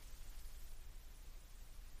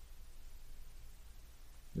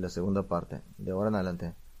 La segunda parte, de ahora en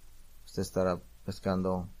adelante, usted estará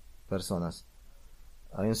pescando personas.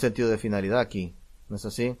 Hay un sentido de finalidad aquí, ¿no es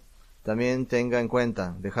así? También tenga en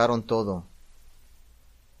cuenta, dejaron todo.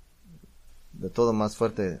 De todo más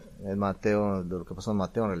fuerte en Mateo, de lo que pasó en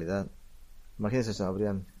Mateo en realidad. Imagínense,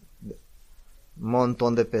 habrían un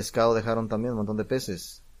montón de pescado, dejaron también un montón de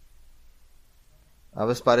peces. A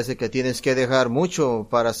veces parece que tienes que dejar mucho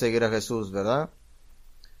para seguir a Jesús, ¿verdad?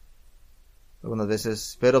 Algunas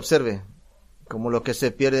veces, pero observe, como lo que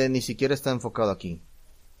se pierde ni siquiera está enfocado aquí.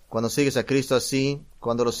 Cuando sigues a Cristo así,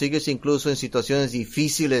 cuando lo sigues incluso en situaciones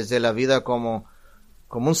difíciles de la vida como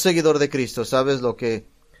un seguidor de Cristo, sabes lo que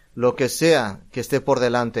sea que esté por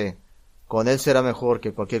delante, con Él será mejor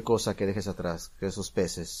que cualquier cosa que dejes atrás, que esos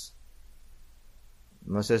peces.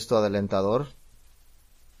 ¿No es esto alentador?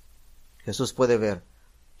 Jesús puede ver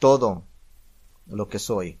todo lo que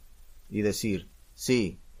soy y decir,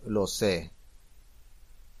 sí, lo sé,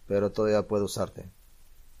 pero todavía puedo usarte.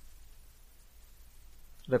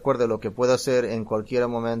 Recuerde lo que puedo hacer en cualquier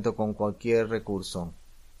momento con cualquier recurso.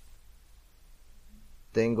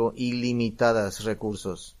 Tengo ilimitados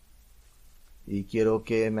recursos y quiero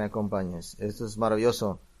que me acompañes. Esto es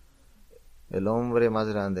maravilloso. El hombre más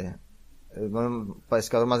grande, el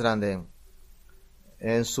pescador más grande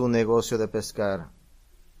en su negocio de pescar.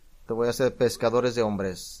 Te voy a hacer pescadores de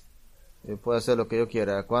hombres. Yo puedo hacer lo que yo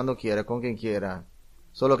quiera, cuando quiera, con quien quiera.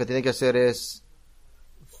 Solo lo que tiene que hacer es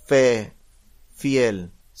fe,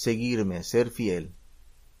 fiel, seguirme, ser fiel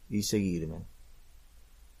y seguirme.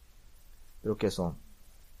 Creo que eso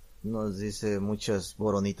nos dice muchas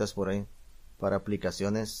boronitas por ahí para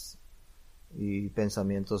aplicaciones y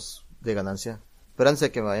pensamientos de ganancia.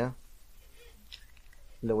 Espérense que vaya.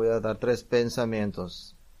 Le voy a dar 3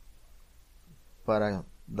 pensamientos para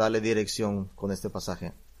darle dirección con este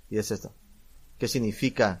pasaje. Y es esto. ¿Qué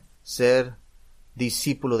significa ser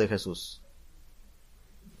discípulo de Jesús?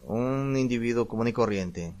 Un individuo común y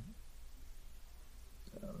corriente.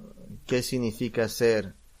 ¿Qué significa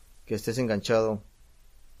ser que estés enganchado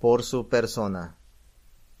por su persona?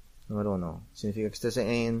 Número 1. Significa que estés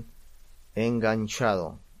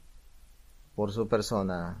enganchado por su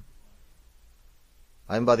persona.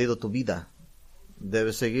 Ha invadido tu vida.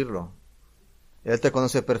 Debes seguirlo. Él te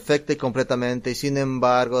conoce perfecta y completamente y sin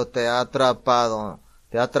embargo te ha atrapado.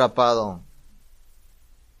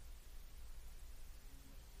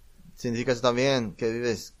 Significa eso también que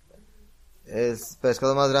vives. El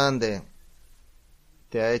pescador más grande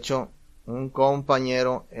te ha hecho un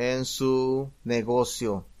compañero en su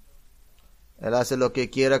negocio. Él hace lo que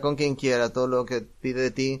quiera con quien quiera. Todo lo que pide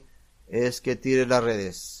de ti es que tires las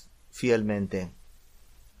redes fielmente.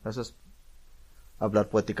 Eso es hablar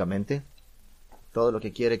poéticamente. Todo lo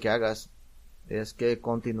que quiere que hagas es que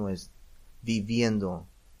continúes viviendo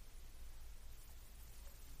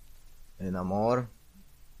en amor,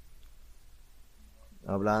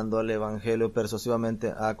 hablando el evangelio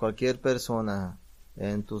persuasivamente a cualquier persona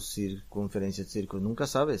en tus circunferencias, círculos.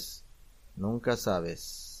 Nunca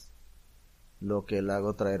sabes lo que el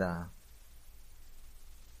lago traerá.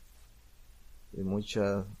 Y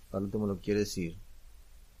al último lo quiere decir,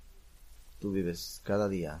 tú vives cada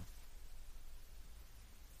día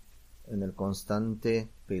en el constante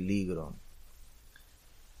peligro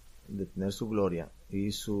de tener su gloria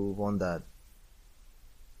y su bondad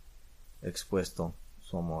expuesto,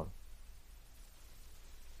 su amor.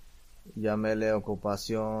 Llámele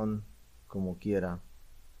ocupación como quiera.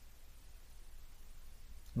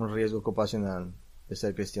 Un riesgo ocupacional de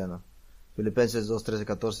ser cristiano. Filipenses 2, 13,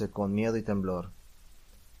 14, con miedo y temblor.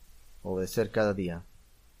 Obedecer cada día.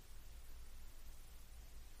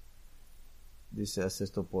 Dice, haz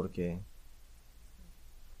esto porque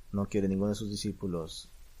no quiere ninguno de sus discípulos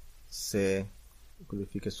se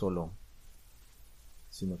glorifique solo,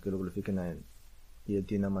 sino que lo glorifiquen a Él. Y Él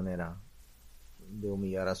tiene una manera de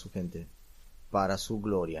humillar a su gente para su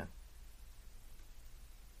gloria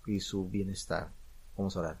y su bienestar.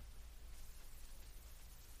 Vamos a orar.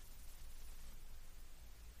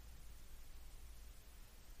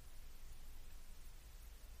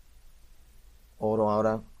 Oro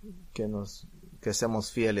ahora que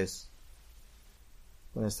seamos fieles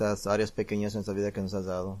con estas áreas pequeñas en nuestra vida que nos has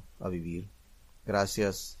dado a vivir.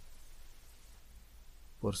 Gracias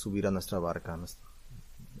por subir a nuestra barca,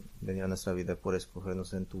 venir a nuestra vida, por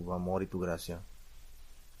escogernos en tu amor y tu gracia.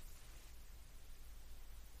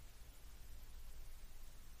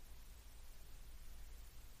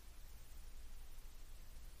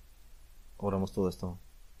 Oramos todo esto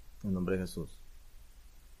en nombre de Jesús.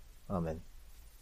 Amén.